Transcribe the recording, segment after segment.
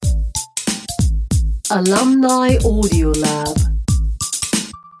Alumni AudioLab.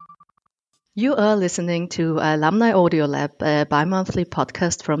 You are listening to Alumni AudioLab, a bi-monthly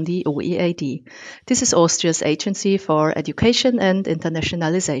podcast from the OEAD. This is Austria's Agency for Education and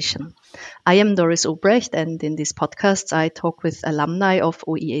Internationalization. I am Doris Obrecht, and in these podcasts I talk with alumni of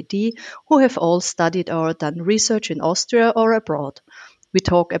OEAD who have all studied or done research in Austria or abroad. We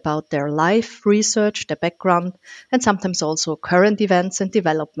talk about their life, research, their background, and sometimes also current events and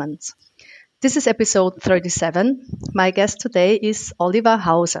developments. This is episode 37. My guest today is Oliver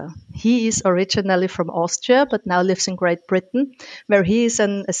Hauser. He is originally from Austria, but now lives in Great Britain, where he is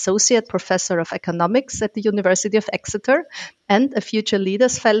an associate professor of economics at the University of Exeter and a Future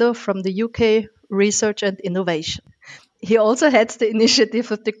Leaders Fellow from the UK Research and Innovation. He also heads the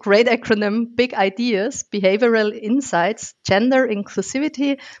initiative of the great acronym Big Ideas, Behavioral Insights, Gender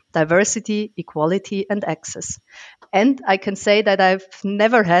Inclusivity, Diversity, Equality and Access. And I can say that I've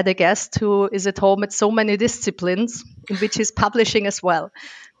never had a guest who is at home at so many disciplines, in which he's publishing as well.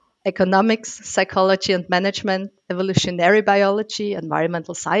 Economics, psychology and management, evolutionary biology,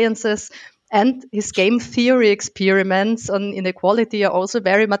 environmental sciences, and his game theory experiments on inequality are also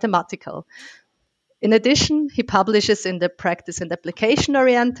very mathematical. In addition, he publishes in the practice and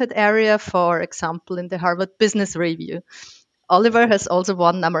application-oriented area, for example, in the Harvard Business Review. Oliver has also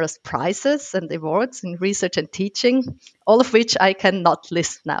won numerous prizes and awards in research and teaching, all of which I cannot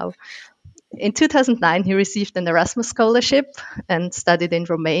list now. In 2009, he received an Erasmus scholarship and studied in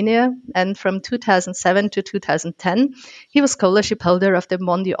Romania. And from 2007 to 2010, he was scholarship holder of the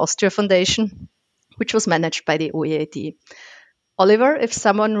Mondi Austria Foundation, which was managed by the OEAD. Oliver, if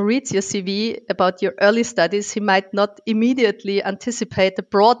someone reads your CV about your early studies, he might not immediately anticipate the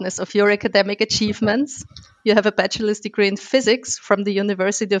broadness of your academic achievements. You have a bachelor's degree in physics from the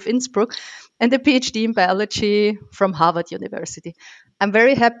University of Innsbruck and a PhD in biology from Harvard University. I'm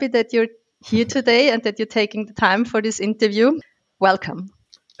very happy that you're here today and that you're taking the time for this interview. Welcome.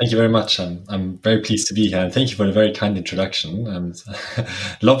 Thank you very much. I'm very pleased to be here, and thank you for the very kind introduction. It's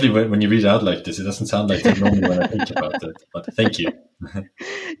lovely when you read it out like this. It doesn't sound like it normally when I think about it, but thank you.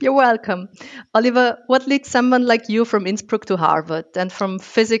 You're welcome. Oliver, what leads someone like you from Innsbruck to Harvard and from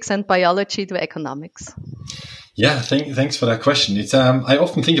physics and biology to economics? Yeah, thanks for that question. It's I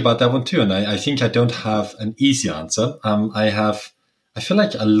often think about that one too, and I think I don't have an easy answer. I feel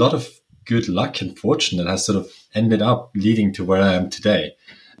like a lot of good luck and fortune that has sort of ended up leading to where I am today.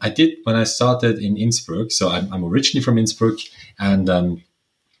 I did when I started in Innsbruck. So I'm originally from Innsbruck, and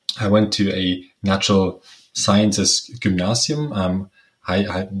I went to a natural sciences gymnasium,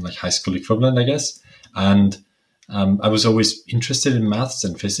 like high school equivalent, I guess. And I was always interested in maths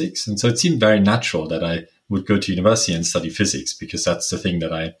and physics. And so it seemed very natural that I would go to university and study physics, because that's the thing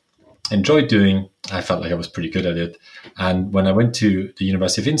that I enjoyed doing. I felt like I was pretty good at it. And when I went to the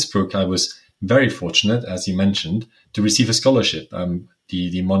University of Innsbruck, I was very fortunate, as you mentioned, to receive a scholarship,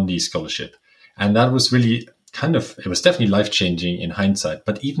 the Mondi scholarship. And that was really it was definitely life-changing in hindsight.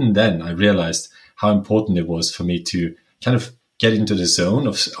 But even then, I realized how important it was for me to kind of get into the zone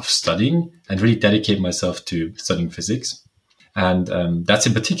of studying and really dedicate myself to studying physics. And that's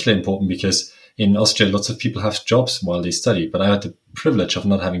in particular important because in Austria, lots of people have jobs while they study, but I had the privilege of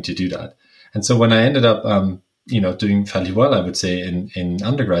not having to do that. And so when I ended up, doing fairly well, I would say, in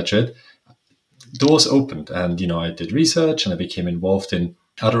undergraduate, doors opened, and, I did research and I became involved in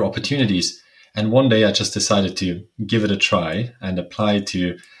other opportunities. And one day I just decided to give it a try and apply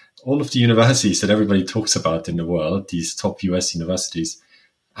to all of the universities that everybody talks about in the world, these top US universities.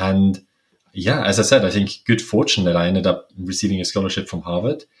 And yeah, as I said, I think good fortune that I ended up receiving a scholarship from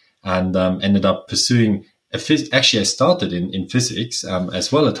Harvard and ended up pursuing actually, I started in physics as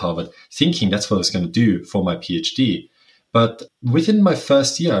well at Harvard, thinking that's what I was going to do for my PhD. But within my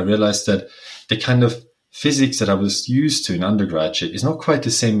first year, I realized that the kind of physics that I was used to in undergraduate is not quite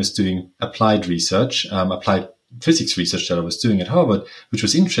the same as doing applied research, applied physics research that I was doing at Harvard, which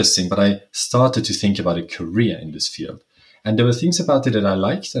was interesting. But I started to think about a career in this field. And there were things about it that I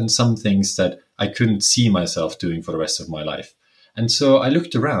liked and some things that I couldn't see myself doing for the rest of my life. And so I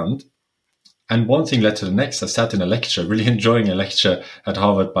looked around, and one thing led to the next. I sat in a lecture, really enjoying a lecture at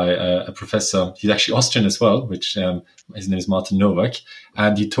Harvard by a professor. He's actually Austrian as well, which his name is Martin Nowak.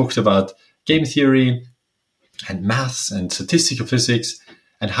 And he talked about game theory and maths and statistical physics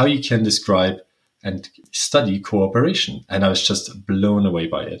and how you can describe and study cooperation. And I was just blown away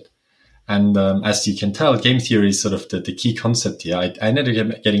by it. And as you can tell, game theory is sort of the key concept here. I ended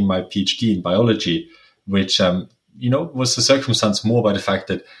up getting my PhD in biology, which, was the circumstance more by the fact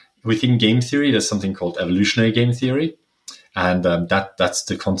that within game theory, there's something called evolutionary game theory. And that's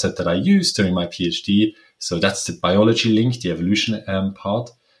the concept that I used during my PhD. So that's the biology link, the evolution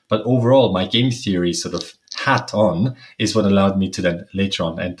part. But overall, my game theory sort of hat on is what allowed me to then later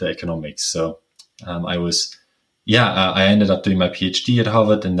on enter economics. So I ended up doing my PhD at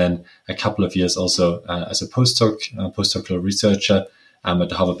Harvard, and then a couple of years also as a postdoctoral researcher at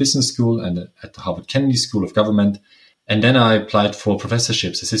the Harvard Business School and at the Harvard Kennedy School of Government. And then I applied for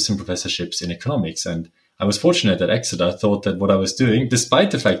assistant professorships in economics. And I was fortunate that Exeter thought that what I was doing,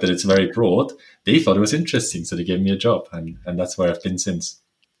 despite the fact that it's very broad, they thought it was interesting. So they gave me a job, and that's where I've been since.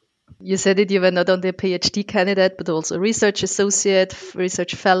 You said it, you were not only a PhD candidate, but also research associate,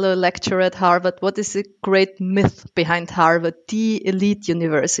 research fellow, lecturer at Harvard. What is the great myth behind Harvard, the elite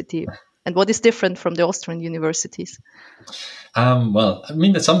university? And what is different from the Austrian universities?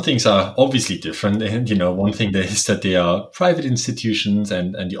 Some things are obviously different. And, one thing is that they are private institutions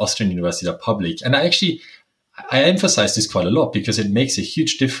and the Austrian universities are public. And I emphasize this quite a lot because it makes a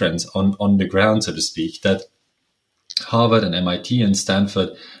huge difference on the ground, so to speak, that Harvard and MIT and Stanford,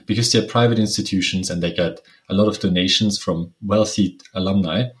 because they're private institutions and they get a lot of donations from wealthy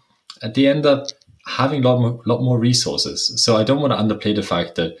alumni, they end up having a lot more resources. So I don't want to underplay the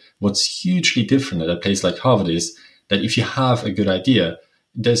fact that what's hugely different at a place like Harvard is that if you have a good idea,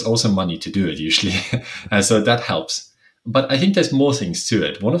 there's also money to do it usually. And so that helps. But I think there's more things to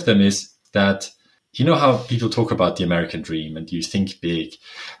it. One of them is that, you know how people talk about the American dream and you think big.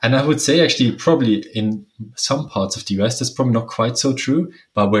 And I would say actually probably in some parts of the US, that's probably not quite so true.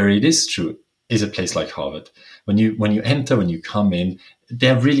 But where it is true is a place like Harvard. When you come in,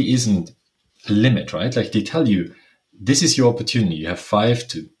 there really isn't a limit, right? Like they tell you, this is your opportunity. You have 5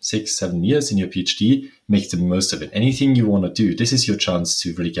 to 6, 7 years in your PhD. Make the most of it. Anything you want to do, this is your chance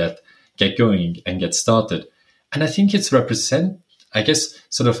to really get going and get started. And I think it's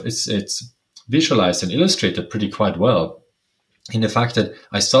visualized and illustrated pretty quite well in the fact that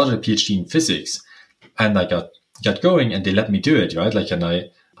I started a PhD in physics and I got going and they let me do it, right? And I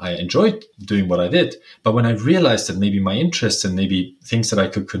enjoyed doing what I did. But when I realized that maybe my interests and maybe things that I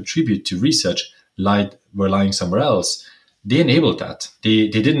could contribute to research were lying somewhere else, they enabled that. They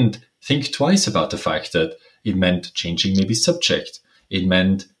didn't think twice about the fact that it meant changing maybe subject. It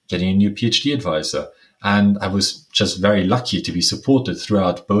meant getting a new PhD advisor. And I was just very lucky to be supported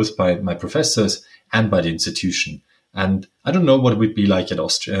throughout, both by my professors and by the institution. And I don't know what it would be like in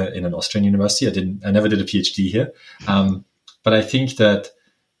an Austrian university. I never did a PhD here. But I think that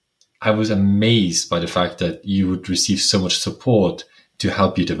I was amazed by the fact that you would receive so much support to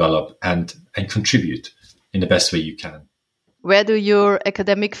help you develop and contribute in the best way you can. Where do your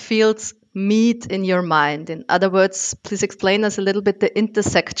academic fields meet in your mind? In other words, please explain us a little bit the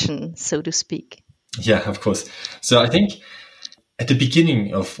intersection, so to speak. Yeah, of course. So I think at the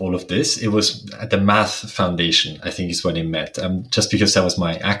beginning of all of this, it was at the math foundation, I think is when it met, just because that was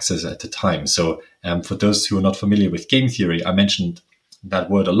my access at the time. So for those who are not familiar with game theory, I mentioned that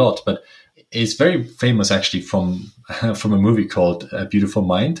word a lot, but it's very famous actually from a movie called A Beautiful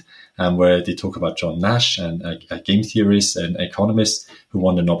Mind, where they talk about John Nash and a game theorist and economist who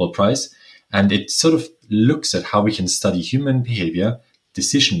won the Nobel Prize. And it sort of looks at how we can study human behavior,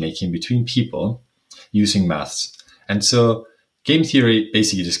 decision-making between people using maths. And so game theory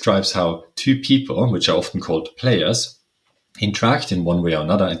basically describes how two people, which are often called players, interact in one way or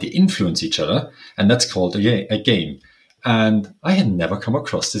another and they influence each other. And that's called a game. And I had never come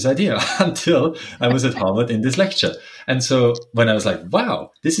across this idea until I was at Harvard in this lecture. And so when I was like,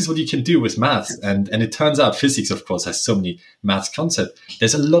 wow, this is what you can do with maths. And it turns out physics, of course, has so many maths concepts.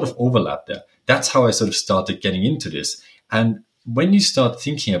 There's a lot of overlap there. That's how I sort of started getting into this. And when you start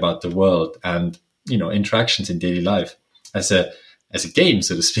thinking about the world and, interactions in daily life as a game,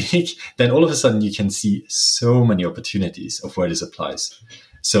 so to speak, then all of a sudden you can see so many opportunities of where this applies.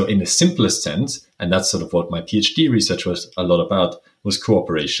 So in the simplest sense, and that's sort of what my PhD research was a lot about, was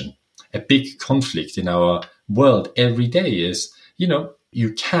cooperation. A big conflict in our world every day is,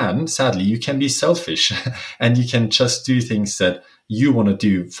 you can be selfish and you can just do things that you want to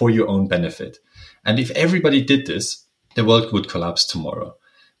do for your own benefit. And if everybody did this, the world would collapse tomorrow.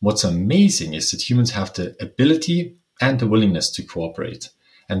 What's amazing is that humans have the ability and the willingness to cooperate.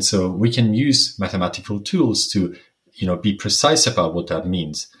 And so we can use mathematical tools to be precise about what that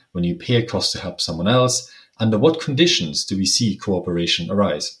means. When you pay a cost to help someone else, under what conditions do we see cooperation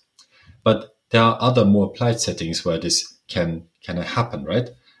arise? But there are other more applied settings where this can happen, right?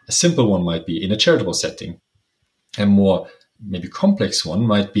 A simple one might be in a charitable setting. A more maybe complex one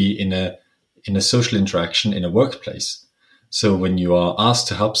might be in a social interaction in a workplace. So when you are asked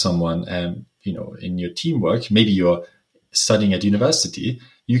to help someone, in your teamwork, maybe you're studying at university,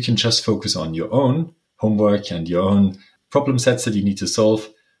 you can just focus on your own homework and your own problem sets that you need to solve,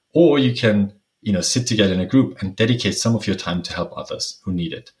 or you can, sit together in a group and dedicate some of your time to help others who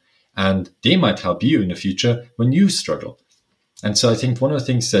need it. and they might help you in the future when you struggle. And so I think one of the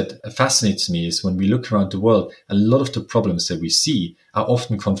things that fascinates me is when we look around the world, a lot of the problems that we see are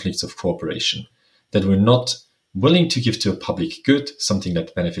often conflicts of cooperation, that we're not willing to give to a public good, something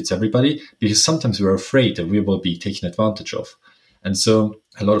that benefits everybody, because sometimes we're afraid that we will be taken advantage of. And so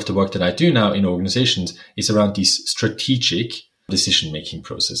a lot of the work that I do now in organizations is around these strategic decision-making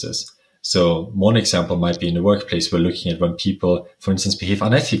processes. So one example might be in the workplace, we're looking at when people, for instance, behave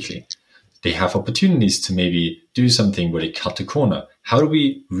unethically. They have opportunities to maybe do something where they cut a corner. How do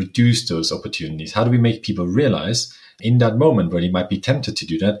we reduce those opportunities? How do we make people realize in that moment where they might be tempted to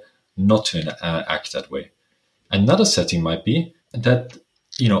do that, not to act that way? Another setting might be that,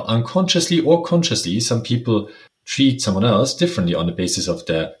 unconsciously or consciously, some people treat someone else differently on the basis of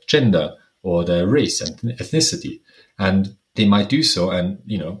their gender or their race and ethnicity. And they might do so and,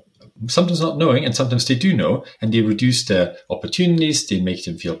 sometimes not knowing, and sometimes they do know, and they reduce their opportunities, they make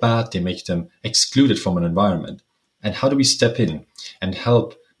them feel bad, they make them excluded from an environment. And how do we step in and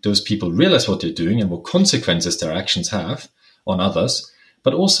help those people realize what they're doing and what consequences their actions have on others?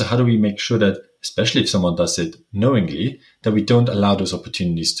 But also, how do we make sure that, especially if someone does it knowingly, that we don't allow those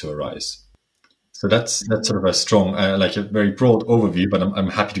opportunities to arise? So that's sort of a strong, a very broad overview, but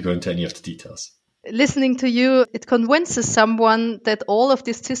I'm happy to go into any of the details. Listening to you, it convinces someone that all of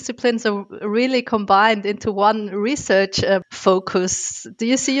these disciplines are really combined into one research focus. Do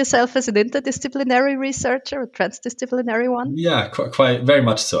you see yourself as an interdisciplinary researcher, a transdisciplinary one? Yeah, quite very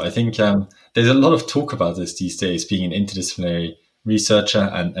much so. I think there's a lot of talk about this these days, being an interdisciplinary researcher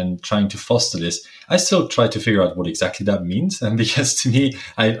and trying to foster this. I still try to figure out what exactly that means. And because to me,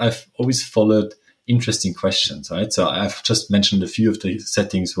 I've always followed interesting questions, right? So I've just mentioned a few of the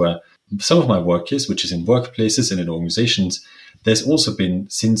settings where some of my work is, which is in workplaces and in organizations. There's also been,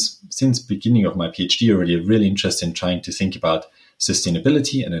 since beginning of my PhD already, a real interest in trying to think about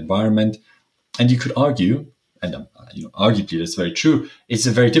sustainability and environment. And you could argue, and arguably that's very true, it's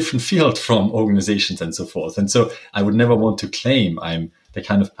a very different field from organizations and so forth. And so I would never want to claim I'm the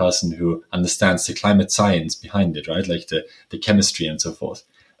kind of person who understands the climate science behind it, right? Like the chemistry and so forth.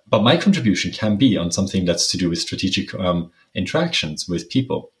 But my contribution can be on something that's to do with strategic interactions with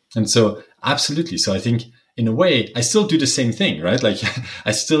people. And so, absolutely. So I think in a way, I still do the same thing, right? Like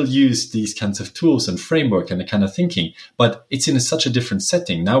I still use these kinds of tools and framework and the kind of thinking, but it's in such a different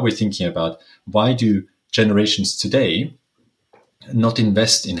setting. Now we're thinking about why do generations today not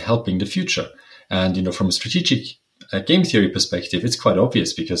invest in helping the future? And, from a strategic game theory perspective, it's quite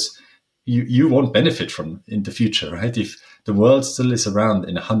obvious because you won't benefit from in the future, right? If the world still is around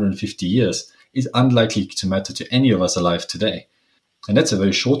in 150 years, it's unlikely to matter to any of us alive today. And that's a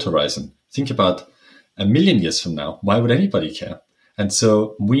very short horizon. Think about 1 million years from now. Why would anybody care? And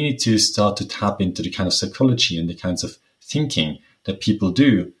so we need to start to tap into the kind of psychology and the kinds of thinking that people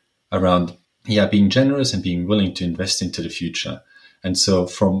do around, being generous and being willing to invest into the future. And so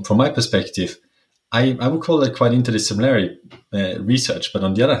from my perspective, I would call that quite interdisciplinary research. But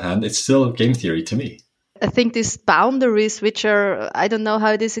on the other hand, it's still game theory to me. I think these boundaries, which are, I don't know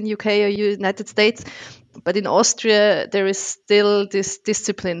how it is in UK or United States, but in Austria, there is still this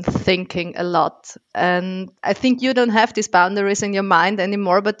discipline thinking a lot. And I think you don't have these boundaries in your mind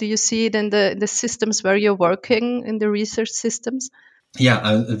anymore, but do you see it in the systems where you're working, in the research systems? Yeah,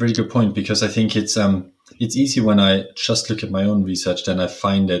 a very good point, because I think it's easy when I just look at my own research, then I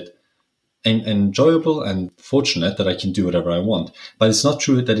find it enjoyable and fortunate that I can do whatever I want. But it's not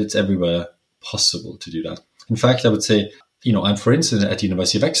true that it's everywhere possible to do that. In fact, I would say, I'm, for instance, at the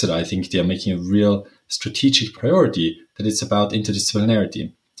University of Exeter, I think they're making a real strategic priority that it's about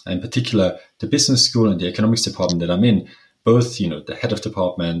interdisciplinarity. And in particular, the business school and the economics department that I'm in, both, the head of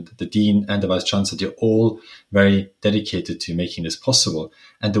department, the dean and the vice chancellor, they're all very dedicated to making this possible.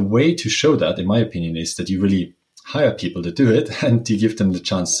 And the way to show that, in my opinion, is that you really hire people to do it and to give them the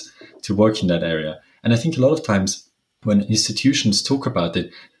chance to work in that area. And I think a lot of times when institutions talk about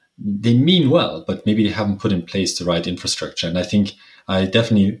it, they mean well, but maybe they haven't put in place the right infrastructure. And I think I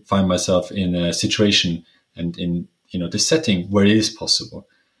definitely find myself in a situation and in this setting where it is possible.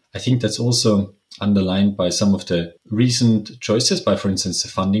 I think that's also underlined by some of the recent choices by, for instance, the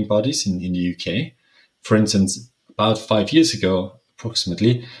funding bodies in the UK. For instance, about 5 years ago,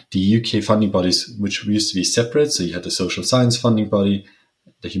 approximately, the UK funding bodies, which used to be separate, so you had the social science funding body,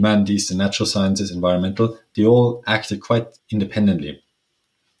 the humanities, the natural sciences, environmental, they all acted quite independently.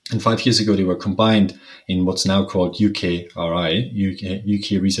 And 5 years ago, they were combined in what's now called UKRI,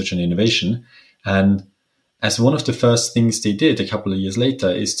 UK Research and Innovation. And as one of the first things they did a couple of years later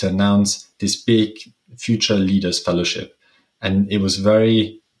is to announce this big Future Leaders Fellowship. And it was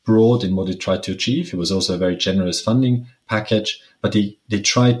very broad in what it tried to achieve. It was also a very generous funding package, but they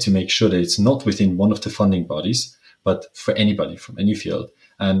try to make sure that it's not within one of the funding bodies, but for anybody from any field.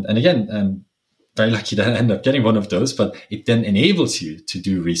 And again, very lucky that I ended up getting one of those, but it then enables you to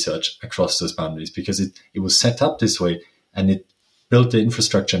do research across those boundaries because it was set up this way and it built the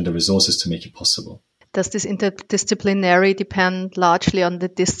infrastructure and the resources to make it possible. Does this interdisciplinary depend largely on the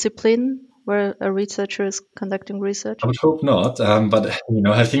discipline where a researcher is conducting research? I would hope not, but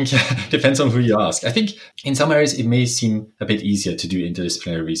I think it depends on who you ask. I think in some areas it may seem a bit easier to do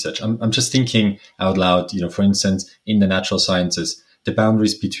interdisciplinary research. I'm just thinking out loud. For instance, in the natural sciences, the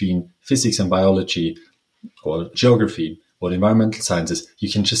boundaries between physics and biology, or geography, or environmental sciences,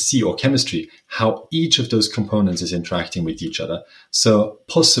 you can just see, or chemistry, how each of those components is interacting with each other. So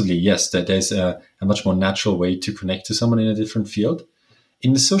possibly, yes, that there's a much more natural way to connect to someone in a different field.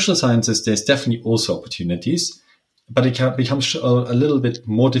 In the social sciences, there's definitely also opportunities, but it can become a little bit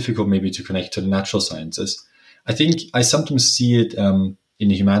more difficult maybe to connect to the natural sciences. I think I sometimes see it in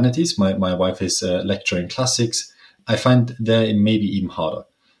the humanities. My wife is a lecturer in classics. I find there it may be even harder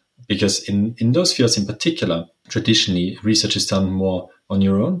because in those fields in particular, traditionally research is done more on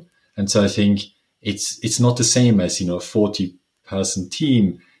your own. And so I think it's not the same as, a 40-person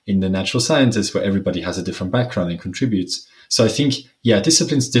team in the natural sciences where everybody has a different background and contributes. So I think,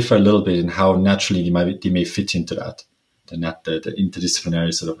 disciplines differ a little bit in how naturally they may fit into that, the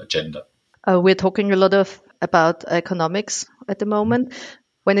interdisciplinary sort of agenda. We're talking a lot about economics at the moment.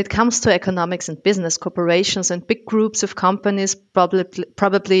 When it comes to economics and business, corporations and big groups of companies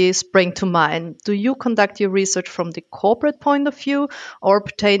probably spring to mind. Do you conduct your research from the corporate point of view or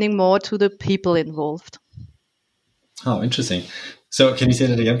pertaining more to the people involved? Oh, interesting. So can you say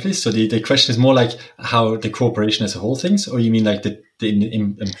that again, please? So the question is more like how the corporation as a whole thinks, or you mean like the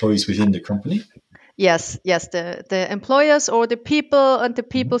employees within the company? Yes, the employers or the people and the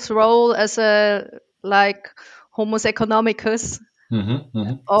people's role as a homus economicus,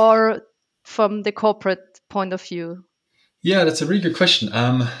 or from the corporate point of view. Yeah, that's a really good question.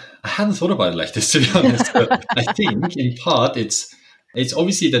 I hadn't thought about it like this, to be honest. But I think in part it's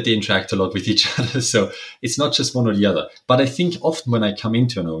obviously that they interact a lot with each other. So it's not just one or the other. But I think often when I come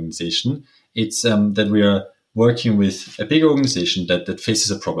into an organization, it's that we are working with a big organization that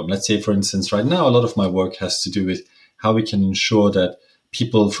faces a problem. Let's say, for instance, right now, a lot of my work has to do with how we can ensure that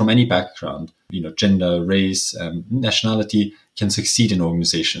people from any background, gender, race, nationality, can succeed in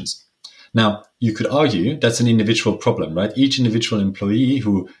organizations. Now, you could argue that's an individual problem, right? Each individual employee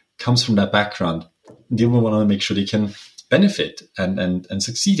who comes from that background, they will want to make sure they can benefit and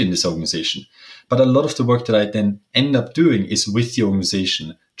succeed in this organization. But a lot of the work that I then end up doing is with the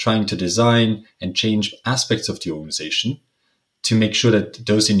organization, trying to design and change aspects of the organization to make sure that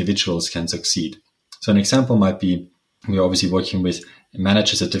those individuals can succeed. So an example might be, we're obviously working with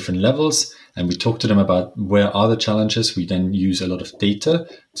managers at different levels, and we talk to them about where are the challenges. We then use a lot of data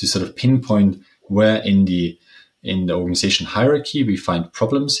to sort of pinpoint where in the organization hierarchy we find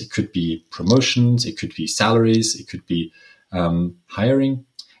problems. It could be promotions, it could be salaries, it could be hiring.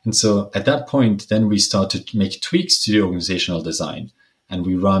 And so at that point, then we start to make tweaks to the organizational design, and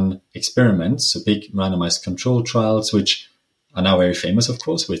we run experiments, so big randomized control trials, which are now very famous, of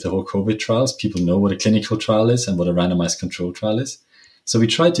course, with the whole COVID trials. People know what a clinical trial is and what a randomized control trial is. So we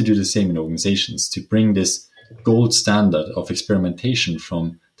try to do the same in organizations to bring this gold standard of experimentation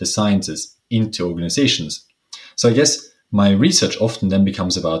from the sciences into organizations. So I guess my research often then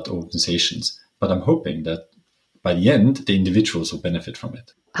becomes about organizations, but I'm hoping that by the end, the individuals will benefit from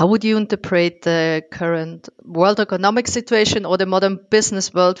it. How would you interpret the current world economic situation or the modern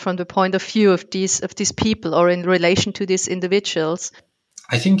business world from the point of view of these people or in relation to these individuals?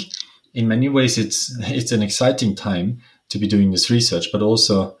 I think in many ways it's an exciting time to be doing this research, but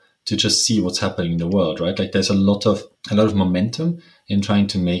also to just see what's happening in the world, right? Like there's a lot of momentum in trying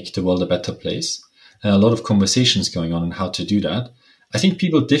to make the world a better place, and a lot of conversations going on how to do that. I think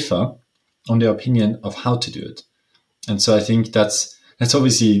people differ on their opinion of how to do it. And so I think that's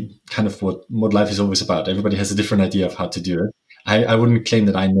obviously kind of what life is always about. Everybody has a different idea of how to do it. I wouldn't claim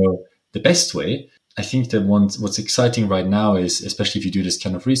that I know the best way. I think that what's exciting right now is, especially if you do this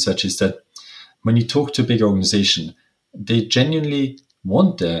kind of research, is that when you talk to a big organization, they genuinely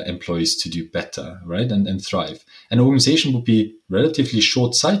want their employees to do better, right? And thrive. An organization would be relatively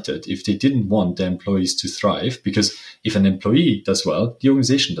short-sighted if they didn't want their employees to thrive, because if an employee does well, the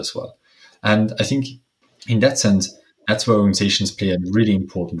organization does well. And I think in that sense, that's where organizations play a really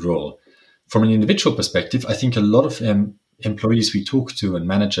important role. From an individual perspective, I think a lot of employees we talk to and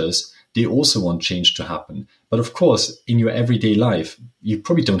managers, they also want change to happen. But of course, in your everyday life, you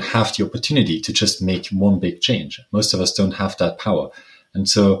probably don't have the opportunity to just make one big change. Most of us don't have that power. And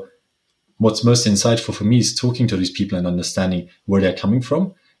so what's most insightful for me is talking to these people and understanding where they're coming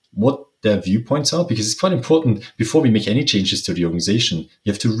from, what their viewpoints are, because it's quite important before we make any changes to the organization.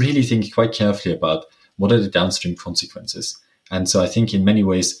 You have to really think quite carefully about what are the downstream consequences. And so I think in many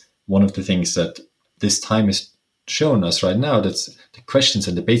ways, one of the things that this time has shown us right now, that's the questions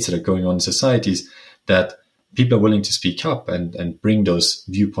and debates that are going on in societies, that people are willing to speak up and bring those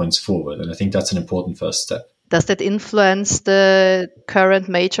viewpoints forward. And I think that's an important first step. Does that influence the current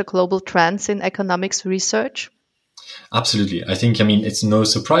major global trends in economics research? Absolutely. It's no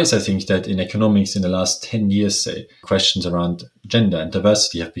surprise, I think, that in economics in the last 10 years, say, questions around gender and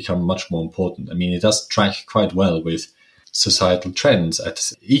diversity have become much more important. It does track quite well with societal trends.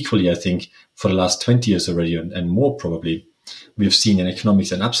 Equally, I think, for the last 20 years already and more probably, we've seen in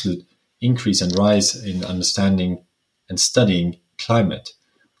economics an absolute increase and rise in understanding and studying climate,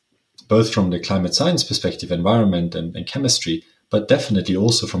 both from the climate science perspective, environment and chemistry, but definitely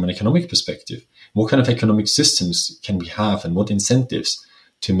also from an economic perspective. What kind of economic systems can we have and what incentives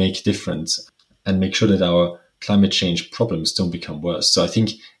to make difference and make sure that our climate change problems don't become worse? So I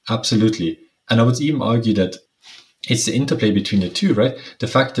think absolutely. And I would even argue that it's the interplay between the two, right? The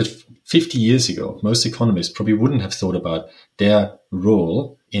fact that 50 years ago, most economists probably wouldn't have thought about their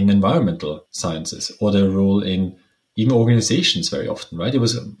role in environmental sciences or their role in even organizations very often, right? It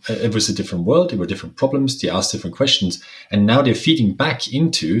was a different world. There were different problems. They asked different questions. And now they're feeding back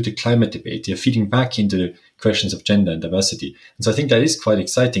into the climate debate. They're feeding back into the questions of gender and diversity. And so I think that is quite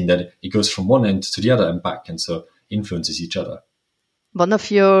exciting that it goes from one end to the other and back, and so influences each other. One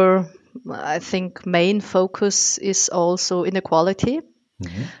of your, I think, main focus is also inequality.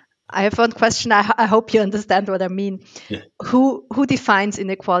 Mm-hmm. I have one question. I hope you understand what I mean. Yeah. Who defines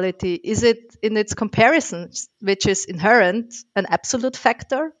inequality? Is it in its comparisons, which is inherent, an absolute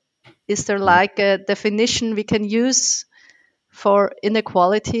factor? Is there like a definition we can use for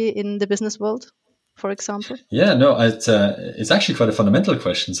inequality in the business world, for example? Yeah, no, it's actually quite a fundamental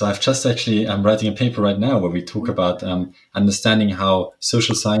question. So I'm writing a paper right now where we talk about understanding how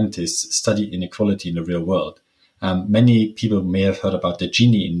social scientists study inequality in the real world. Many people may have heard about the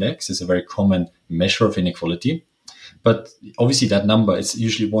Gini index. It's a very common measure of inequality. But obviously that number is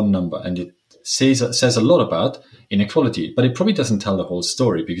usually one number, and it says a lot about inequality, but it probably doesn't tell the whole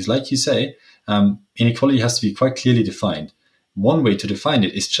story because, like you say, inequality has to be quite clearly defined. One way to define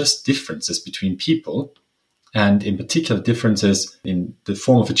it is just differences between people, and in particular differences in the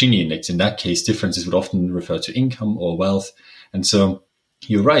form of a Gini index. In that case, differences would often refer to income or wealth. And so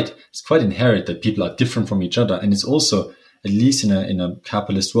you're right, it's quite inherent that people are different from each other. And it's also, at least in a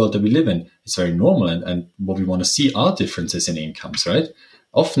capitalist world that we live in, it's very normal. And what we want to see are differences in incomes, right?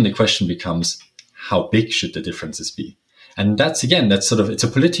 Often the question becomes, how big should the differences be? And it's a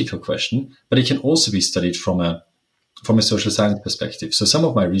political question, but it can also be studied from a social science perspective. So some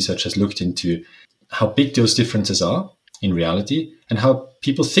of my research has looked into how big those differences are in reality and how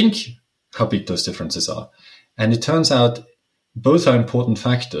people think how big those differences are. And it turns out both are important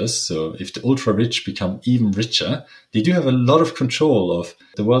factors. So if the ultra rich become even richer, they do have a lot of control of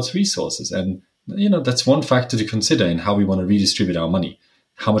the world's resources. And, that's one factor to consider in how we want to redistribute our money.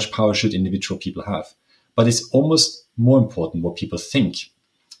 How much power should individual people have? But it's almost more important what people think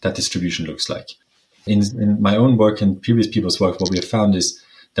that distribution looks like. In my own work and previous people's work, what we have found is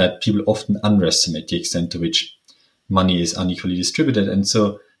that people often underestimate the extent to which money is unequally distributed. And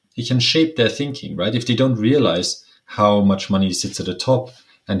so it can shape their thinking, right? If they don't realize how much money sits at the top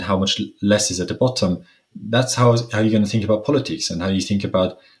and how much less is at the bottom, that's how you're going to think about politics and how you think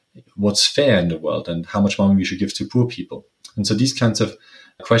about what's fair in the world and how much money we should give to poor people. And so these kinds of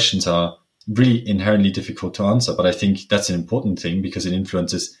questions are really inherently difficult to answer. But I think that's an important thing because it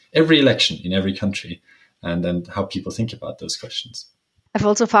influences every election in every country and how people think about those questions. I've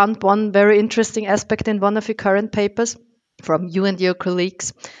also found one very interesting aspect in one of your current papers from you and your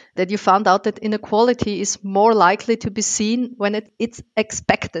colleagues, that you found out that inequality is more likely to be seen when it's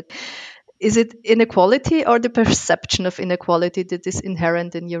expected. Is it inequality or the perception of inequality that is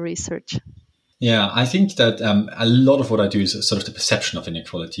inherent in your research? Yeah, I think that a lot of what I do is sort of the perception of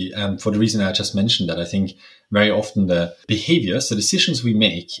inequality. For the reason I just mentioned, that I think very often the behaviors, the decisions we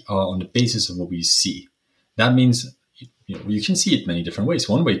make are on the basis of what we see. That means you can see it many different ways.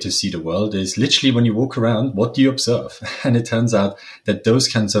 One way to see the world is literally when you walk around, what do you observe? And it turns out that those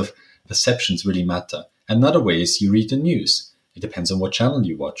kinds of perceptions really matter. Another way is you read the news. It depends on what channel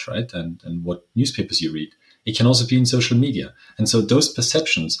you watch, right? And what newspapers you read. It can also be in social media. And so those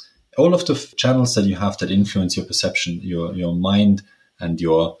perceptions, all of the channels that you have that influence your perception, your mind and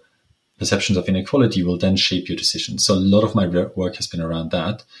your perceptions of inequality will then shape your decisions. So a lot of my work has been around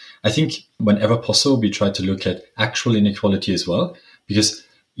that. I think whenever possible, we try to look at actual inequality as well, because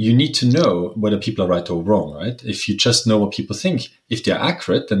you need to know whether people are right or wrong, right? If you just know what people think, if they're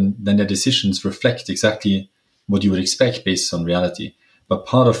accurate, then their decisions reflect exactly what you would expect based on reality. But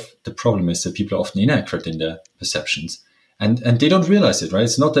part of the problem is that people are often inaccurate in their perceptions. And they don't realize it, right?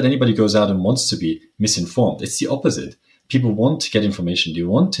 It's not that anybody goes out and wants to be misinformed. It's the opposite. People want to get information. They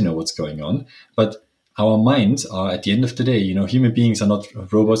want to know what's going on. But our minds are, at the end of the day, human beings are not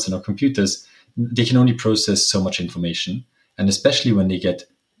robots and not computers. They can only process so much information. And especially when they get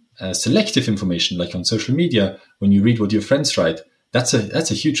selective information, like on social media, when you read what your friends write, that's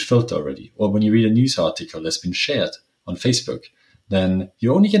a huge filter already. Or when you read a news article that's been shared on Facebook, then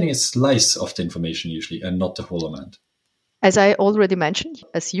you're only getting a slice of the information usually and not the whole amount. As I already mentioned,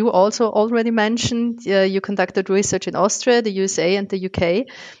 as you also already mentioned, you conducted research in Austria, the USA, and the UK.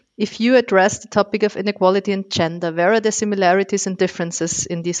 If you address the topic of inequality and gender, where are the similarities and differences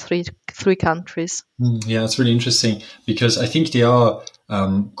in these three countries? Yeah, it's really interesting because I think they are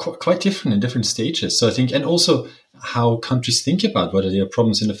quite different in different stages. So I think, and also how countries think about whether there are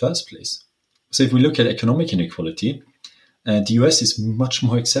problems in the first place. So if we look at economic inequality, the US is much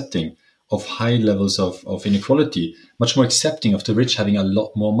more accepting of high levels of inequality, much more accepting of the rich having a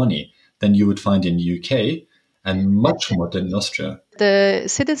lot more money than you would find in the UK, and much more than in Austria. The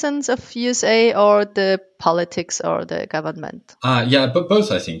citizens of USA or the politics or the government? Yeah, but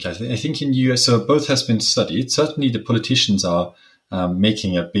both, I think. I think in the US, so both has been studied. Certainly the politicians are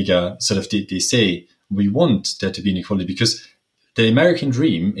making a bigger sort of, they say we want there to be inequality because the American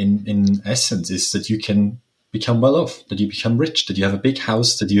dream in essence is that you can become well off, that you become rich, that you have a big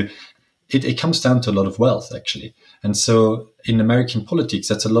house, that it comes down to a lot of wealth, actually. And so in American politics,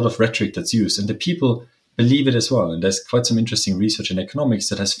 that's a lot of rhetoric that's used. And the people believe it as well. And there's quite some interesting research in economics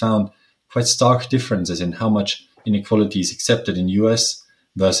that has found quite stark differences in how much inequality is accepted in US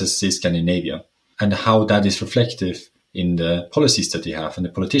versus, say, Scandinavia, and how that is reflective in the policies that they have and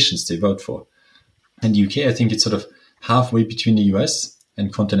the politicians they vote for. In the UK, I think it's sort of halfway between the US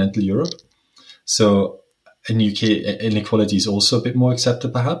and continental Europe. So in the UK, inequality is also a bit more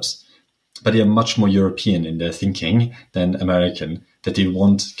accepted, perhaps. But they are much more European in their thinking than American, that they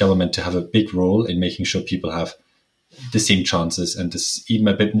want government to have a big role in making sure people have the same chances and even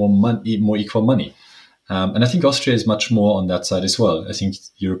a bit more equal money. And I think Austria is much more on that side as well. I think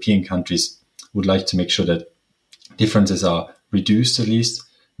European countries would like to make sure that differences are reduced at least,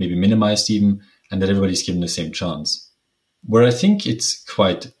 maybe minimized even, and that everybody's given the same chance. Where I think it's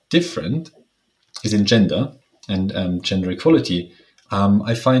quite different is in gender and gender equality.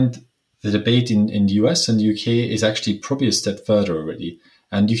 I find the debate in the US and the UK is actually probably a step further already.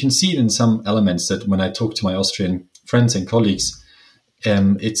 And you can see it in some elements that when I talk to my Austrian friends and colleagues,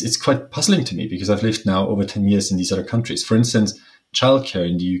 it's quite puzzling to me because I've lived now over 10 years in these other countries. For instance, childcare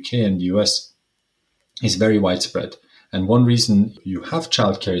in the UK and the US is very widespread. And one reason you have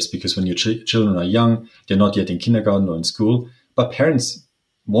childcare is because when your children are young, they're not yet in kindergarten or in school, but parents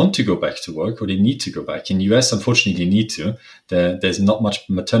want to go back to work or they need to go back. In the US, unfortunately, they need to. There's not much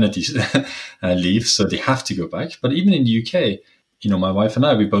maternity leave, so they have to go back. But even in the UK, my wife and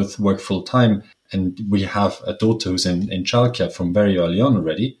I, we both work full time and we have a daughter who's in childcare from very early on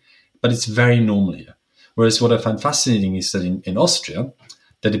already, but it's very normal here. Whereas what I find fascinating is that in Austria,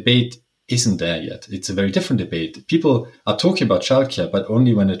 the debate isn't there yet. It's a very different debate. People are talking about childcare, but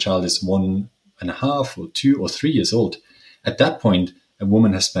only when a child is 1.5 or 2 or 3 years old. At that point, a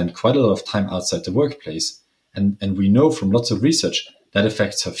woman has spent quite a lot of time outside the workplace. And we know from lots of research that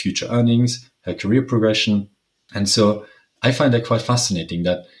affects her future earnings, her career progression. And so I find that quite fascinating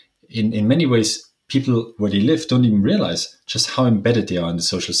that in many ways, people where they live don't even realize just how embedded they are in the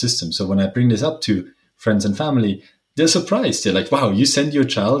social system. So when I bring this up to friends and family, they're surprised. They're like, wow, you send your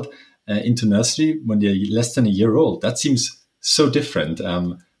child into nursery when they're less than a year old. That seems so different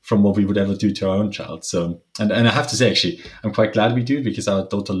from what we would ever do to our own child. So, and I have to say, actually, I'm quite glad we do because our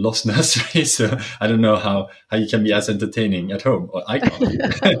daughter loves nursery. So I don't know how you can be as entertaining at home, or I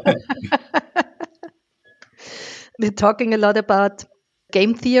can't. We're talking a lot about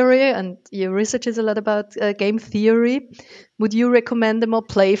game theory, and your research is a lot about game theory. Would you recommend a more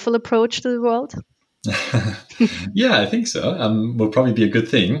playful approach to the world? Yeah, I think so. Will probably be a good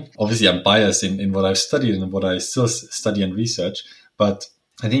thing. Obviously, I'm biased in what I've studied and what I still study and research, but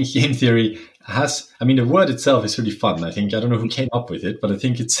I think game theory the word itself is really fun. I don't know who came up with it, but I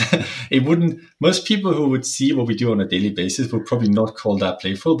think most people who would see what we do on a daily basis would probably not call that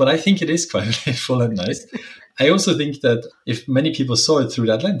playful, but I think it is quite playful and nice. I also think that if many people saw it through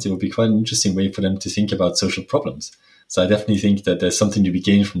that lens, it would be quite an interesting way for them to think about social problems. So I definitely think that there's something to be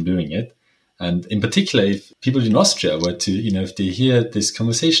gained from doing it. And in particular, if people in Austria were to, if they hear this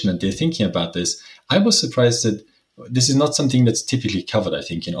conversation and they're thinking about this, I was surprised that this is not something that's typically covered, I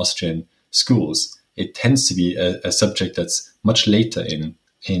think, in Austrian schools. It tends to be a subject that's much later in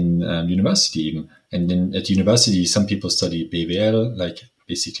university even. And then at university, some people study BWL, like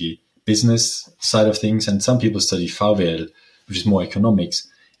basically business side of things, and some people study VWL, which is more economics.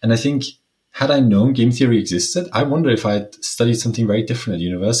 And I think had I known game theory existed, I wonder if I had studied something very different at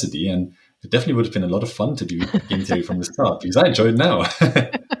university. And it definitely would have been a lot of fun to do game theory from the start, because I enjoy it now.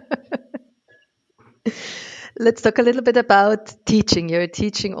 Let's talk a little bit about teaching. You're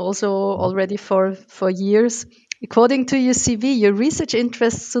teaching also already for years. According to your CV, your research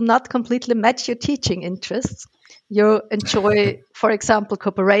interests do not completely match your teaching interests. You enjoy, for example,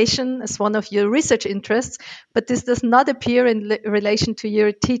 cooperation as one of your research interests, but this does not appear in relation to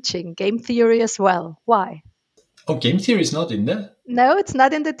your teaching, game theory as well. Why? Oh, game theory is not in there? No, it's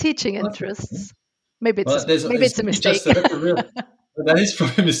not in the teaching interests. Maybe Well, it's a mistake. That is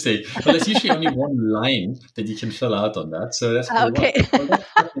probably a mistake. But there's usually only one line that you can fill out on that. So that's probably Okay. well,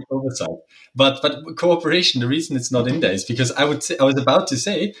 that's an oversight. But cooperation, the reason it's not in there is because I was about to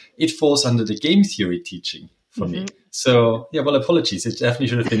say it falls under the game theory teaching for me. So yeah, well, apologies. It definitely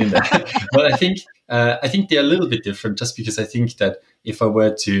should have been in there. But I think they're a little bit different, just because I think that if I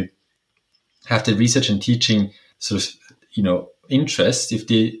were to have the research and teaching sort of, interest, if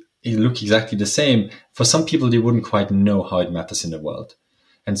they look exactly the same, for some people, they wouldn't quite know how it matters in the world.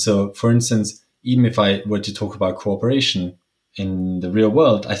 And so, for instance, even if I were to talk about cooperation in the real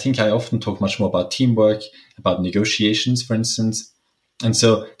world, I think I often talk much more about teamwork, about negotiations, for instance. And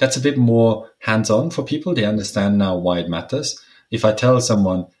so that's a bit more hands-on for people. They understand now why it matters. If I tell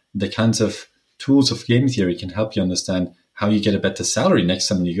someone the kinds of tools of game theory can help you understand how you get a better salary next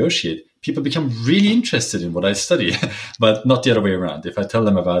time you negotiate, people become really interested in what I study, but not the other way around. If I tell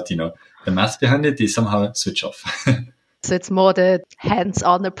them about, the math behind it, they somehow switch off. So it's more the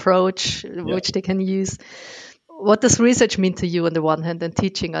hands-on approach which they can use. What does research mean to you on the one hand and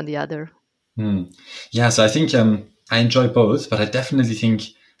teaching on the other? Yeah, so I think I enjoy both, but I definitely think,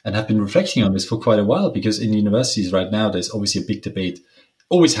 and have been reflecting on this for quite a while, because in universities right now, there's obviously a big debate,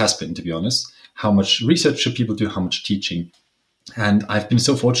 always has been, to be honest, how much research should people do, how much teaching. And I've been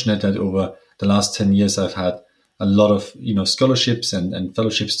so fortunate that over the last 10 years, I've had a lot of, scholarships and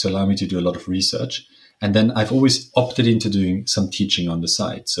fellowships to allow me to do a lot of research. And then I've always opted into doing some teaching on the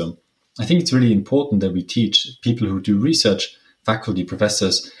side. So I think it's really important that we teach people who do research, faculty,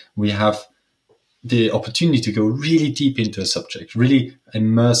 professors. We have the opportunity to go really deep into a subject, really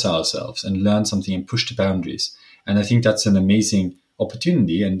immerse ourselves and learn something and push the boundaries. And I think that's an amazing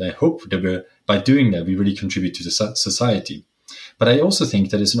opportunity. And I hope that by doing that, we really contribute to the society. But I also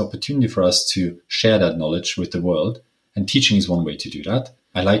think that it's an opportunity for us to share that knowledge with the world. And teaching is one way to do that.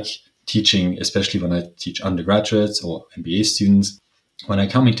 I like teaching, especially when I teach undergraduates or MBA students. When I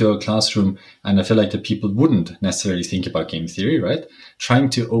come into a classroom and I feel like the people wouldn't necessarily think about game theory, right? Trying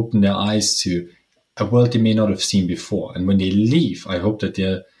to open their eyes to a world they may not have seen before. And when they leave, I hope that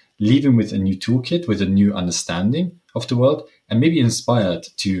they're leaving with a new toolkit, with a new understanding of the world, and maybe inspired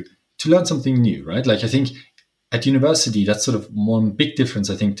to learn something new, right? Like I think at university, that's sort of one big difference,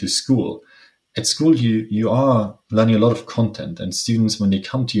 I think, to school. At school, you are learning a lot of content, and students, when they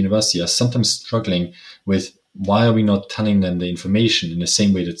come to university, are sometimes struggling with why are we not telling them the information in the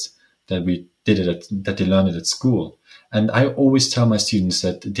same way that we did it, that they learned it at school. And I always tell my students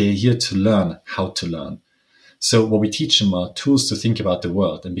that they're here to learn how to learn. So what we teach them are tools to think about the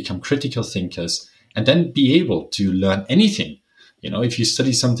world and become critical thinkers, and then be able to learn anything. If you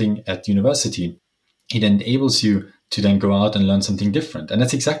study something at university, it enables you to then go out and learn something different. And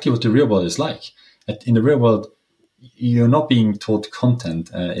that's exactly what the real world is like. In the real world, you're not being taught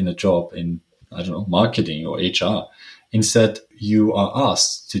content in a job in, marketing or HR. Instead, you are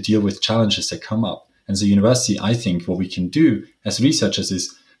asked to deal with challenges that come up. And so university, I think what we can do as researchers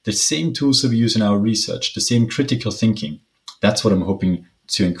is the same tools that we use in our research, the same critical thinking. That's what I'm hoping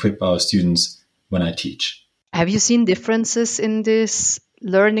to equip our students when I teach. Have you seen differences in this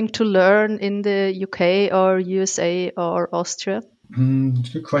learning to learn in the UK or USA or Austria?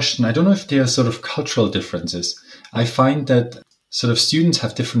 Good question. I don't know if there are sort of cultural differences. I find that sort of students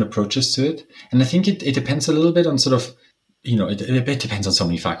have different approaches to it. And I think it depends a little bit on sort of, it depends on so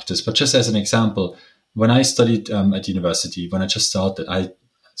many factors. But just as an example, when I studied at university, when I just started,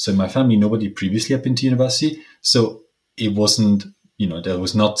 so in my family, nobody previously had been to university. So it wasn't, there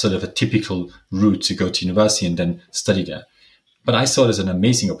was not sort of a typical route to go to university and then study there. But I saw it as an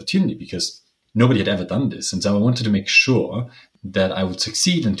amazing opportunity because nobody had ever done this. And so I wanted to make sure that I would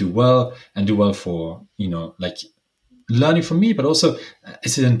succeed and do well for, learning from me, but also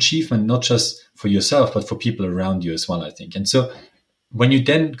it's an achievement, not just for yourself, but for people around you as well, I think. And so when you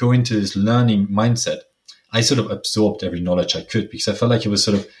then go into this learning mindset, I sort of absorbed every knowledge I could because I felt like it was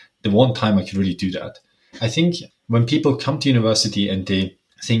sort of the one time I could really do that. I think when people come to university and they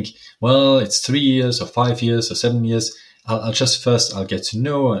think, well, it's 3 years or 5 years or 7 years, I'll get to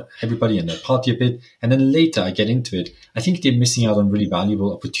know everybody and I'll party a bit. And then later I get into it. I think they're missing out on really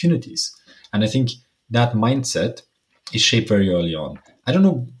valuable opportunities. And I think that mindset is shaped very early on. I don't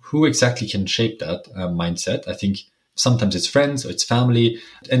know who exactly can shape that mindset. I think sometimes it's friends or it's family.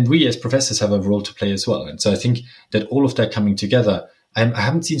 And we as professors have a role to play as well. And so I think that all of that coming together, I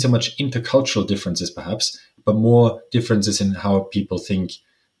haven't seen so much intercultural differences perhaps, but more differences in how people think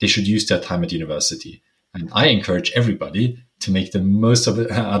they should use their time at university. And I encourage everybody to make the most of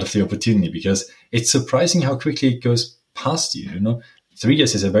it out of the opportunity because it's surprising how quickly it goes past you. 3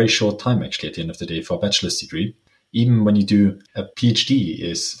 years is a very short time actually at the end of the day for a bachelor's degree. Even when you do a PhD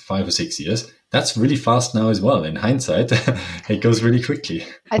is 5 or 6 years. That's really fast now as well. In hindsight, it goes really quickly.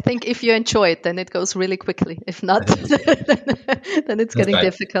 I think if you enjoy it, then it goes really quickly. If not, then it's getting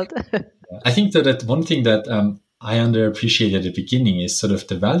difficult. I think that one thing that I underappreciated at the beginning is sort of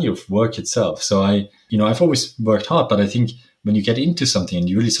the value of work itself. So I've always worked hard, but I think when you get into something and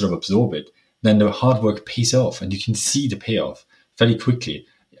you really sort of absorb it, then the hard work pays off and you can see the payoff very quickly.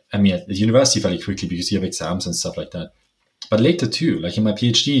 I mean, at the university very quickly because you have exams and stuff like that. But later too, like in my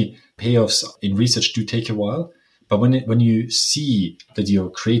PhD, payoffs in research do take a while. But when you see that you're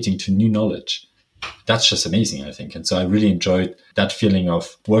creating to new knowledge, that's just amazing, I think. And so I really enjoyed that feeling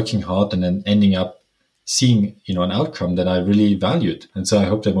of working hard and then ending up seeing, an outcome that I really valued. And so I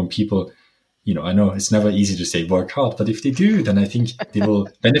hope that when people, I know it's never easy to say work hard, but if they do, then I think they will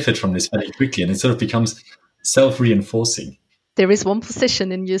benefit from this very quickly. And it sort of becomes self-reinforcing. There is one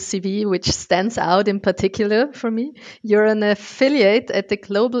position in your CV which stands out in particular for me. You're an affiliate at the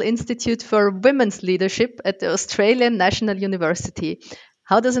Global Institute for Women's Leadership at the Australian National University.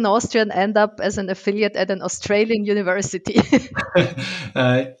 How does an Austrian end up as an affiliate at an Australian university?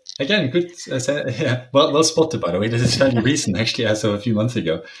 Again, good. Well spotted, by the way. This is fairly recent, actually, as of a few months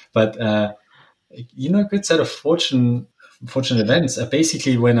ago. But, good set of fortunate events.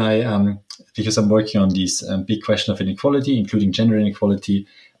 Basically, when because I'm working on this big question of inequality, including gender inequality,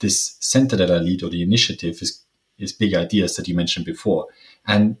 this center that I lead, or the initiative, is Big Ideas that you mentioned before.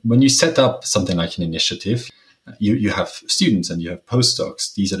 And when you set up something like an initiative, you have students and you have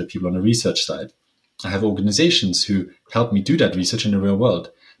postdocs. These are the people on the research side. I have organizations who help me do that research in the real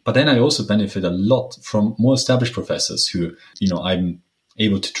world. But then I also benefit a lot from more established professors who, I'm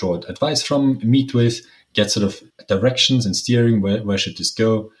able to draw advice from, meet with, get sort of directions and steering, where should this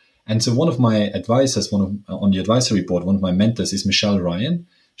go. And so one of my advisors, on the advisory board, one of my mentors is Michelle Ryan.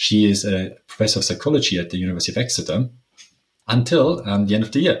 She is a professor of psychology at the University of Exeter until the end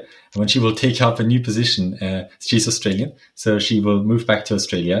of the year, when she will take up a new position. She's Australian, so she will move back to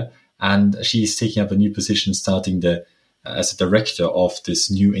Australia, and she's taking up a new position starting as a director of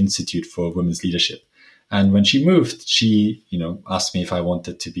this new Institute for Women's Leadership. And when she moved, she, asked me if I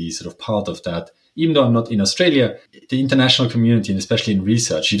wanted to be sort of part of that. Even though I'm not in Australia, the international community, and especially in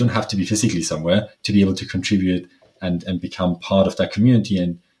research, you don't have to be physically somewhere to be able to contribute and become part of that community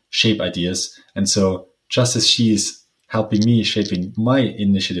and shape ideas. And so just as she is helping me shaping my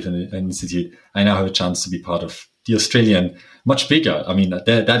initiative and institute, I now have a chance to be part of the Australian, much bigger. I mean,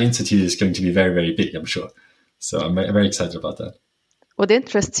 that institute is going to be very, very big, I'm sure. So I'm very excited about that. What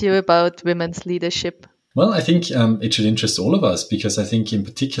interests you about women's leadership? Well, I think it should interest all of us, because I think in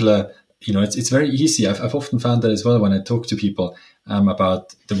particular, it's very easy. I've often found that as well when I talk to people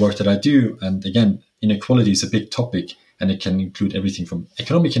about the work that I do. And again, inequality is a big topic, and it can include everything from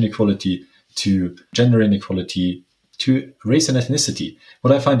economic inequality to gender inequality to race and ethnicity.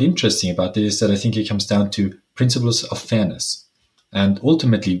 What I find interesting about this is that I think it comes down to principles of fairness. And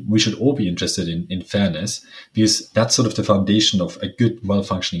ultimately, we should all be interested in fairness, because that's sort of the foundation of a good,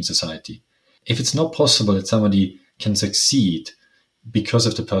 well-functioning society. If it's not possible that somebody can succeed because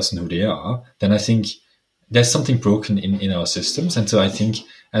of the person who they are, then I think there's something broken in our systems. And so I think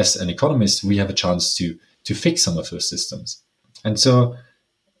as an economist, we have a chance to fix some of those systems. And so,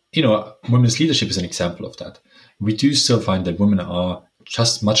 women's leadership is an example of that. We do still find that women are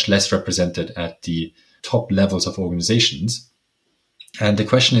just much less represented at the top levels of organizations. And the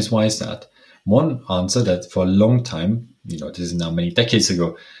question is, why is that? One answer that for a long time, this is now many decades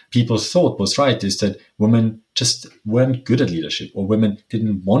ago, people thought was right, is that women just weren't good at leadership, or women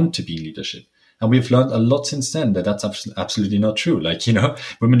didn't want to be in leadership. And we've learned a lot since then that that's absolutely not true. Like,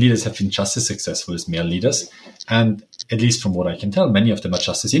 women leaders have been just as successful as male leaders. And at least from what I can tell, many of them are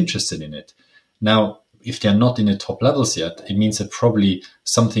just as interested in it. Now, if they're not in the top levels yet, it means that probably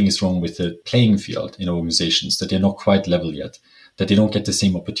something is wrong with the playing field in organizations, that they're not quite level yet, that they don't get the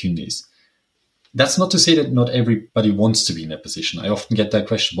same opportunities. That's not to say that not everybody wants to be in a position. I often get that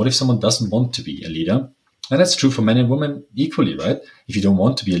question. What if someone doesn't want to be a leader? And that's true for men and women equally, right? If you don't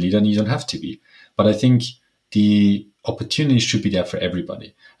want to be a leader, then you don't have to be. But I think the opportunity should be there for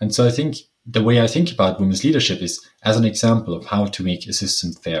everybody. And so I think the way I think about women's leadership is as an example of how to make a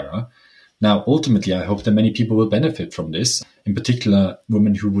system fairer. Now, ultimately, I hope that many people will benefit from this, in particular,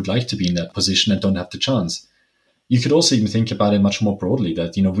 women who would like to be in that position and don't have the chance. You could also even think about it much more broadly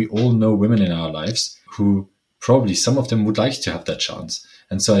that, we all know women in our lives who probably some of them would like to have that chance.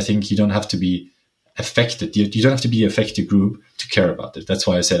 And so I think you don't have to be affected. You don't have to be an affected group to care about it. That's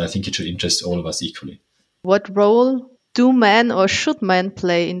why I said I think it should interest all of us equally. What role do men or should men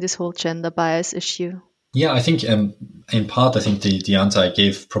play in this whole gender bias issue? Yeah, I think in part, I think the answer I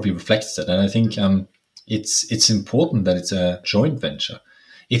gave probably reflects that. And I think it's important that it's a joint venture.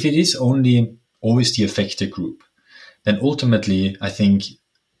 If it is only always the affected group, then ultimately, I think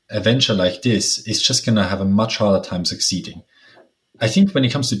a venture like this is just going to have a much harder time succeeding. I think when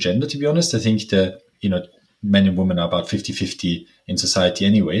it comes to gender, to be honest, I think that, men and women are about 50-50 in society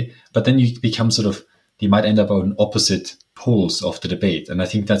anyway, but then you become you might end up on opposite poles of the debate. And I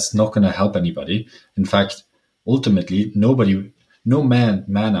think that's not going to help anybody. In fact, ultimately, no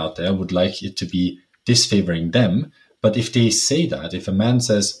man out there would like it to be disfavoring them. But if they say that, if a man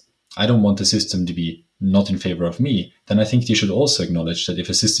says, I don't want the system to be not in favor of me, then I think they should also acknowledge that if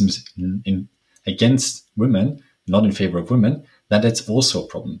a system is against women, not in favor of women, then that's also a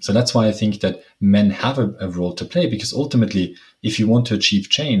problem. So that's why I think that men have a role to play, because ultimately, if you want to achieve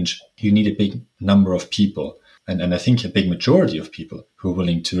change, you need a big number of people. And I think a big majority of people who are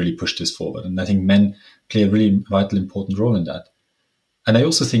willing to really push this forward. And I think men play a really vital, important role in that. And I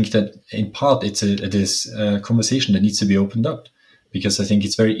also think that in part, it is a conversation that needs to be opened up. Because I think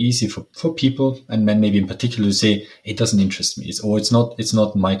it's very easy for people, and men maybe in particular, to say, it doesn't interest me, it's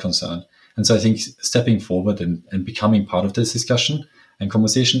not my concern. And so I think stepping forward and becoming part of this discussion and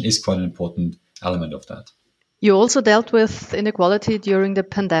conversation is quite an important element of that. You also dealt with inequality during the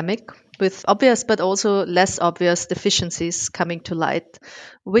pandemic, with obvious but also less obvious deficiencies coming to light.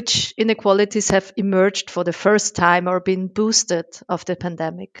 Which inequalities have emerged for the first time or been boosted of the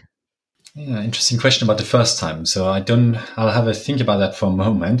pandemic? Yeah, interesting question about the first time. So I'll have a think about that for a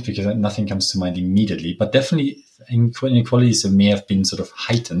moment, because nothing comes to mind immediately, but definitely inequalities that may have been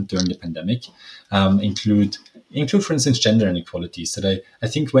heightened during the pandemic, include, for instance, gender inequalities that I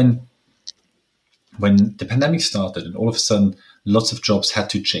think when the pandemic started and all of a sudden lots of jobs had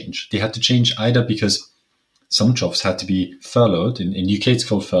to change. They had to change either because some jobs had to be furloughed. In UK, it's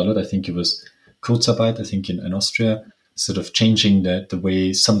called furloughed. I think it was Kurzarbeit, I think in Austria, changing the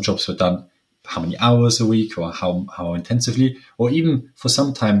way some jobs were done, how many hours a week or how intensively, or even for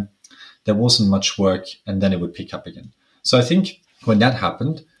some time there wasn't much work and then it would pick up again. So I think when that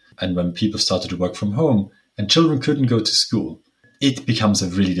happened and when people started to work from home and children couldn't go to school, it becomes a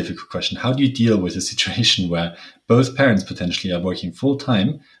really difficult question. How do you deal with a situation where both parents potentially are working full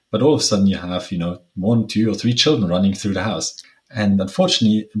time, but all of a sudden you have, 1, 2, or 3 children running through the house? And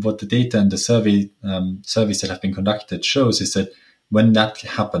unfortunately, what the data and the surveys that have been conducted shows is that when that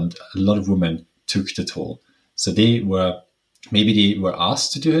happened, a lot of women took the toll. So maybe they were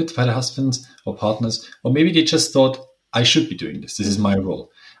asked to do it by their husbands or partners, or maybe they just thought, I should be doing this. This is my role.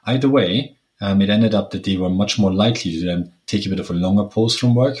 Either way, it ended up that they were much more likely to then take a bit of a longer pause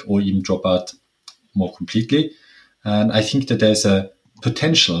from work or even drop out more completely. And I think that there's a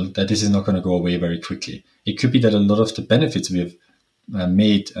potential that this is not going to go away very quickly. It could be that a lot of the benefits we have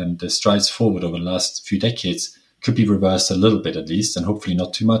made and the strides forward over the last few decades could be reversed a little bit at least, and hopefully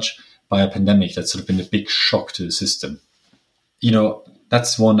not too much, by a pandemic that's been a big shock to the system.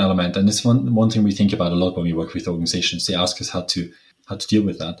 That's one element. And it's one thing we think about a lot when we work with organizations. They ask us how to deal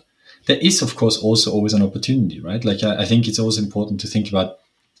with that. There is, of course, also always an opportunity, right? I think it's always important to think about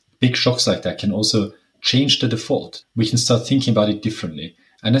big shocks like that can also change the default. We can start thinking about it differently.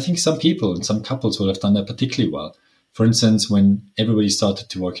 And I think some people and some couples will have done that particularly well. For instance, when everybody started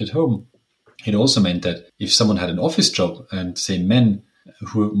to work at home, it also meant that if someone had an office job, and say men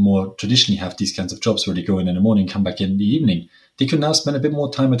who more traditionally have these kinds of jobs where they go in the morning, come back in the evening, they could now spend a bit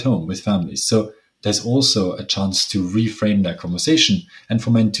more time at home with families. So there's also a chance to reframe that conversation and for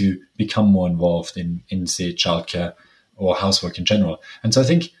men to become more involved in say, childcare or housework in general. And so I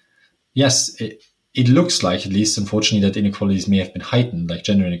think, yes, it looks like, at least unfortunately, that inequalities may have been heightened, like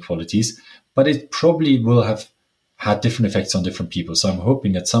gender inequalities, but it probably will have had different effects on different people. So I'm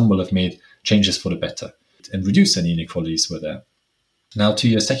hoping that some will have made changes for the better and reduced any inequalities were there. Now, to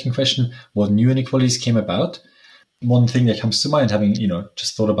your second question, what new inequalities came about? One thing that comes to mind, having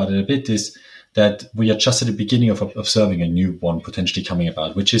just thought about it a bit, is that we are just at the beginning of observing a new one potentially coming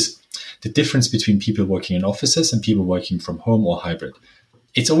about, which is the difference between people working in offices and people working from home or hybrid.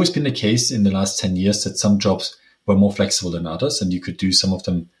 It's always been the case in the last 10 years that some jobs were more flexible than others, and you could do some of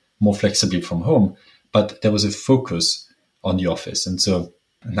them more flexibly from home, but there was a focus on the office. And so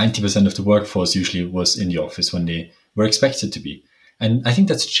 90% of the workforce usually was in the office when they were expected to be. And I think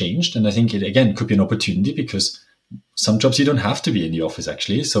that's changed. And I think it, again, could be an opportunity because some jobs you don't have to be in the office,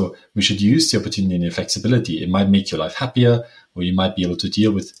 actually. So we should use the opportunity and the flexibility. It might make your life happier, or you might be able to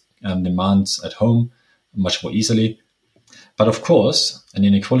deal with demands at home much more easily. But of course, an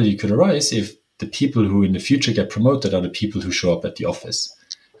inequality could arise if the people who in the future get promoted are the people who show up at the office.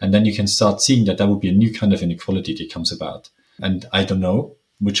 And then you can start seeing that would be a new kind of inequality that comes about. And I don't know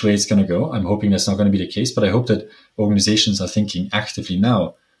which way it's going to go. I'm hoping that's not going to be the case, but I hope that organizations are thinking actively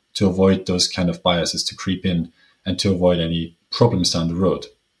now to avoid those kind of biases to creep in and to avoid any problems down the road.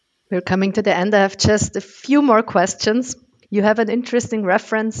 We're coming to the end. I have just a few more questions. You have an interesting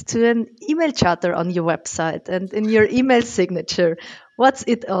reference to an email charter on your website and in your email signature. What's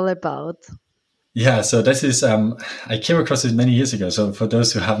it all about? Yeah, so this is, I came across it many years ago. So for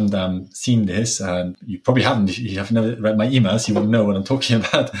those who haven't seen this, and you probably haven't, if you have never read my emails, you won't know what I'm talking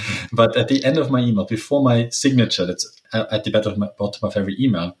about. But at the end of my email, before my signature, that's at the bottom of every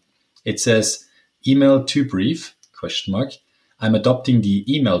email, it says, email too brief, ? I'm adopting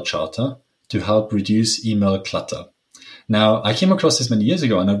the email charter to help reduce email clutter. Now, I came across this many years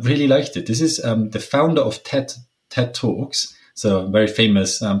ago and I really liked it. This is the founder of TED Talks, so a very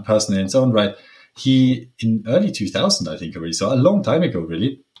famous person in its own right. He, in early 2000, I think already, so a long time ago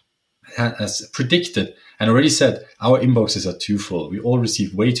really, has predicted and already said, our inboxes are too full. We all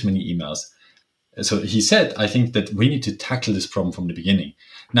receive way too many emails. So he said, I think that we need to tackle this problem from the beginning.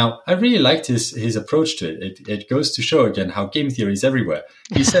 Now, I really liked his approach to it. It goes to show again how game theory is everywhere.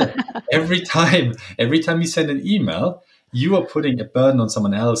 He said, every time you send an email, you are putting a burden on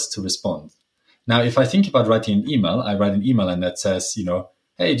someone else to respond. Now, if I think about writing an email, I write an email and that says,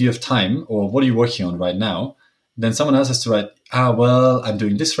 hey, do you have time? Or what are you working on right now? Then someone else has to write, well, I'm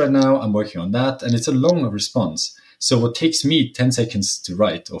doing this right now. I'm working on that. And it's a long response. So what takes me 10 seconds to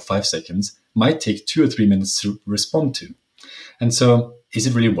write or 5 seconds might take 2 or 3 minutes to respond to. And so is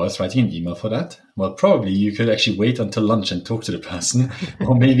it really worth writing an email for that? Well, probably you could actually wait until lunch and talk to the person.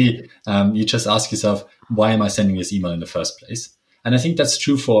 Or maybe you just ask yourself, why am I sending this email in the first place? And I think that's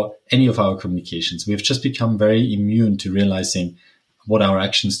true for any of our communications. We've just become very immune to realizing what our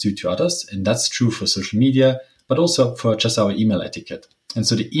actions do to others. And that's true for social media, but also for just our email etiquette. And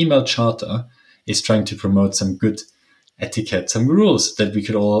so the email charter is trying to promote some good etiquette, some rules that we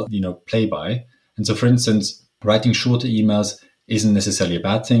could all, play by. And so, for instance, writing shorter emails isn't necessarily a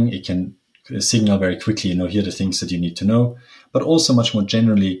bad thing. It can signal very quickly, here are the things that you need to know, but also much more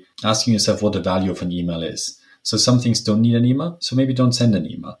generally asking yourself what the value of an email is. So some things don't need an email, so maybe don't send an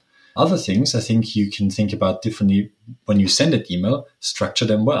email. Other things, I think you can think about differently when you send an email, structure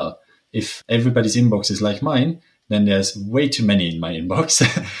them well. If everybody's inbox is like mine, then there's way too many in my inbox.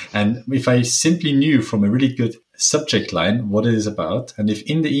 And if I simply knew from a really good subject line what it is about, and if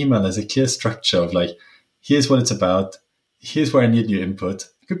in the email there's a clear structure of like, here's what it's about, here's where I need your input,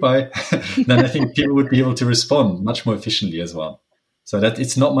 goodbye, then I think people would be able to respond much more efficiently as well. So that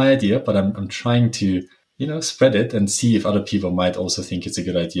it's not my idea, but I'm trying to, spread it and see if other people might also think it's a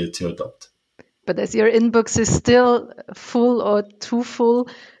good idea to adopt. But as your inbox is still full or too full,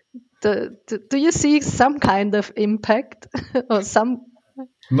 do you see some kind of impact or some?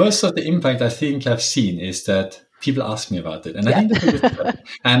 Most of the impact I think I've seen is that people ask me about it. And I think that's a good step.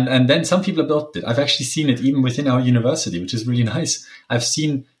 And then some people adopt it. I've actually seen it even within our university, which is really nice. I've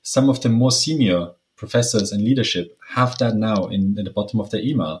seen some of the more senior professors and leadership have that now in the bottom of their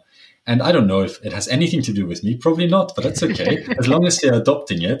email. And I don't know if it has anything to do with me, probably not, but that's okay. As long as they're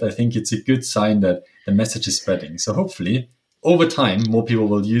adopting it, I think it's a good sign that the message is spreading. So hopefully, over time, more people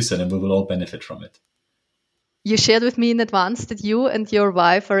will use it and we will all benefit from it. You shared with me in advance that you and your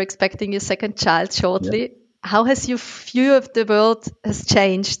wife are expecting your second child shortly. Yeah. How has your view of the world has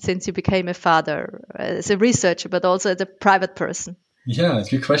changed since you became a father, as a researcher, but also as a private person? Yeah, it's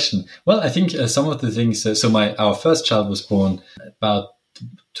a good question. Well, I think some of the things, our first child was born about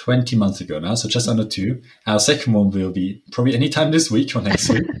 20 months ago now, so just under 2. Our second one will be probably anytime this week or next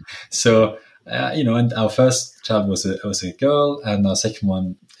week. So, and our first child was a girl, and our second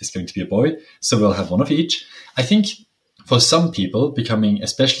one is going to be a boy. So we'll have one of each. I think for some people, becoming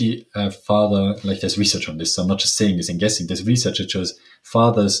especially a father, like there's research on this, so I'm not just saying this and guessing, there's research that shows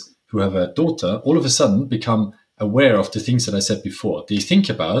fathers who have a daughter all of a sudden become aware of the things that I said before. They think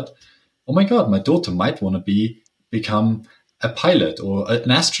about, oh my God, my daughter might want to become a pilot or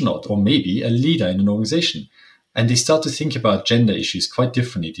an astronaut or maybe a leader in an organization. And they start to think about gender issues quite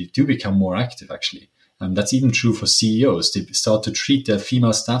differently. They do become more active, actually. And that's even true for CEOs. They start to treat their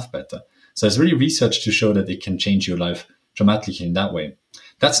female staff better. So there's really research to show that it can change your life dramatically in that way.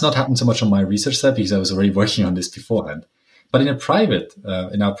 That's not happened so much on my research side because I was already working on this beforehand. But in our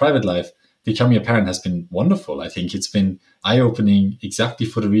private life, becoming a parent has been wonderful. I think it's been eye-opening exactly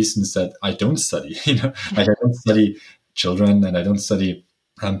for the reasons that I don't study. Like I don't study children and I don't study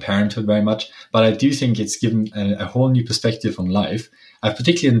parenthood very much, but I do think it's given a whole new perspective on life. I've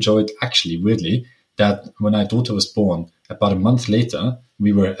particularly enjoyed, actually, weirdly, that when our daughter was born, about a month later,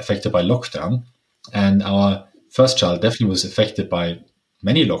 we were affected by lockdown, and our first child definitely was affected by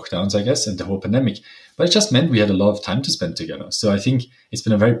many lockdowns, I guess, and the whole pandemic. But it just meant we had a lot of time to spend together. So I think it's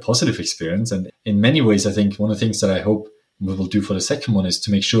been a very positive experience. And in many ways, I think one of the things that I hope we will do for the second one is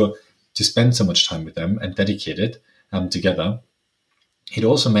to make sure to spend so much time with them and dedicate it together. It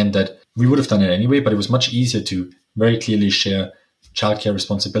also meant that we would have done it anyway, but it was much easier to very clearly share childcare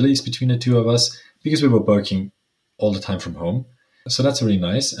responsibilities between the two of us because we were working all the time from home. So that's really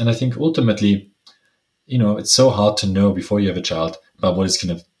nice. And I think ultimately, it's so hard to know before you have a child about what it's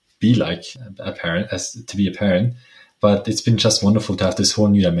going to be like to be a parent. But it's been just wonderful to have this whole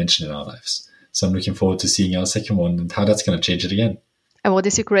new dimension in our lives. So I'm looking forward to seeing our second one and how that's going to change it again. And what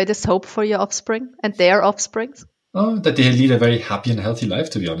is your greatest hope for your offspring and their offsprings? Oh, that they lead a very happy and healthy life,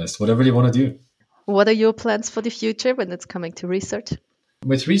 to be honest, whatever they want to do. What are your plans for the future when it's coming to research?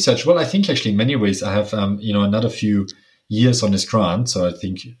 With research, well, I think actually in many ways I have, another few years on this grant. So I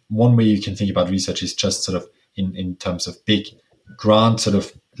think one way you can think about research is just sort of in terms of big grant sort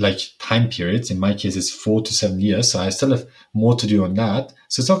of like time periods. In my case, it's 4 to 7 years. So I still have more to do on that.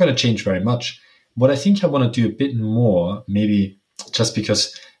 So it's not going to change very much. What I think I want to do a bit more, maybe just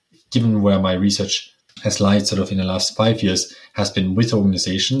because given where my research has lied sort of in the last 5 years, has been with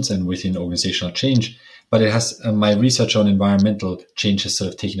organizations and within organizational change. But it has my research on environmental change has sort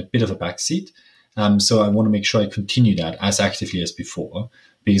of taken a bit of a backseat. So I want to make sure I continue that as actively as before,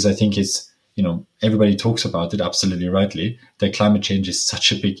 because I think it's, everybody talks about it absolutely rightly, that climate change is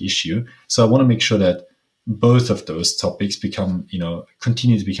such a big issue. So I want to make sure that both of those topics become,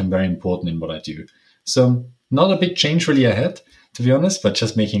 continue to become very important in what I do. So not a big change really ahead, to be honest, but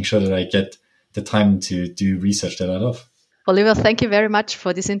just making sure that I get the time to do research that I love. Oliver, thank you very much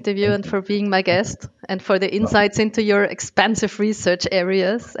for this interview and for being my guest and for the insights into your expansive research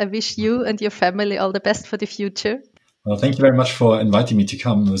areas. I wish you and your family all the best for the future. Well, thank you very much for inviting me to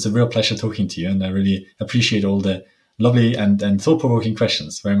come. It was a real pleasure talking to you, and I really appreciate all the lovely and thought-provoking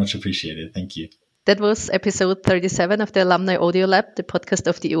questions. Very much appreciated. Thank you. That was episode 37 of the Alumni AudioLab, the podcast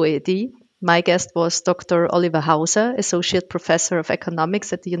of the OEAD. My guest was Dr. Oliver Hauser, Associate Professor of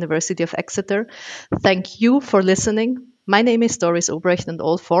Economics at the University of Exeter. Thank you for listening. My name is Doris Obrecht, and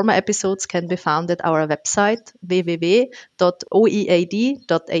all former episodes can be found at our website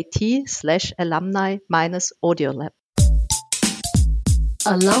www.oead.at/alumni-audiolab.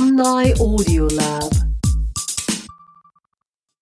 Alumni AudioLab.